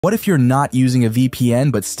What if you're not using a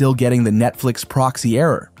VPN but still getting the Netflix proxy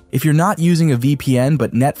error? If you're not using a VPN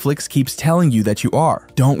but Netflix keeps telling you that you are,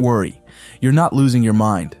 don't worry. You're not losing your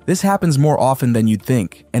mind. This happens more often than you'd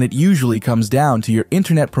think, and it usually comes down to your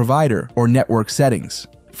internet provider or network settings.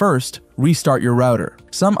 First, restart your router.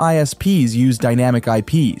 Some ISPs use dynamic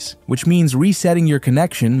IPs, which means resetting your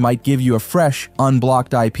connection might give you a fresh,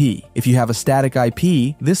 unblocked IP. If you have a static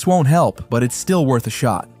IP, this won't help, but it's still worth a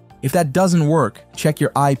shot. If that doesn't work, check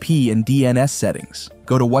your IP and DNS settings.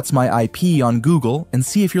 Go to What's My IP on Google and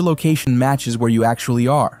see if your location matches where you actually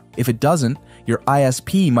are. If it doesn't, your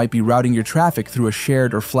ISP might be routing your traffic through a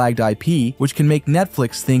shared or flagged IP, which can make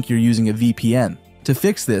Netflix think you're using a VPN. To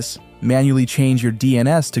fix this, manually change your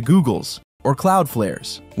DNS to Google's or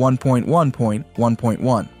Cloudflare's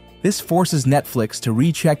 1.1.1.1. This forces Netflix to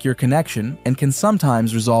recheck your connection and can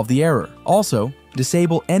sometimes resolve the error. Also,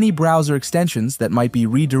 disable any browser extensions that might be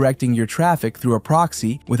redirecting your traffic through a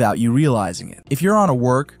proxy without you realizing it. If you're on a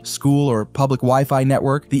work, school, or public Wi-Fi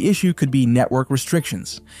network, the issue could be network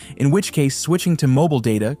restrictions, in which case switching to mobile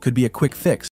data could be a quick fix.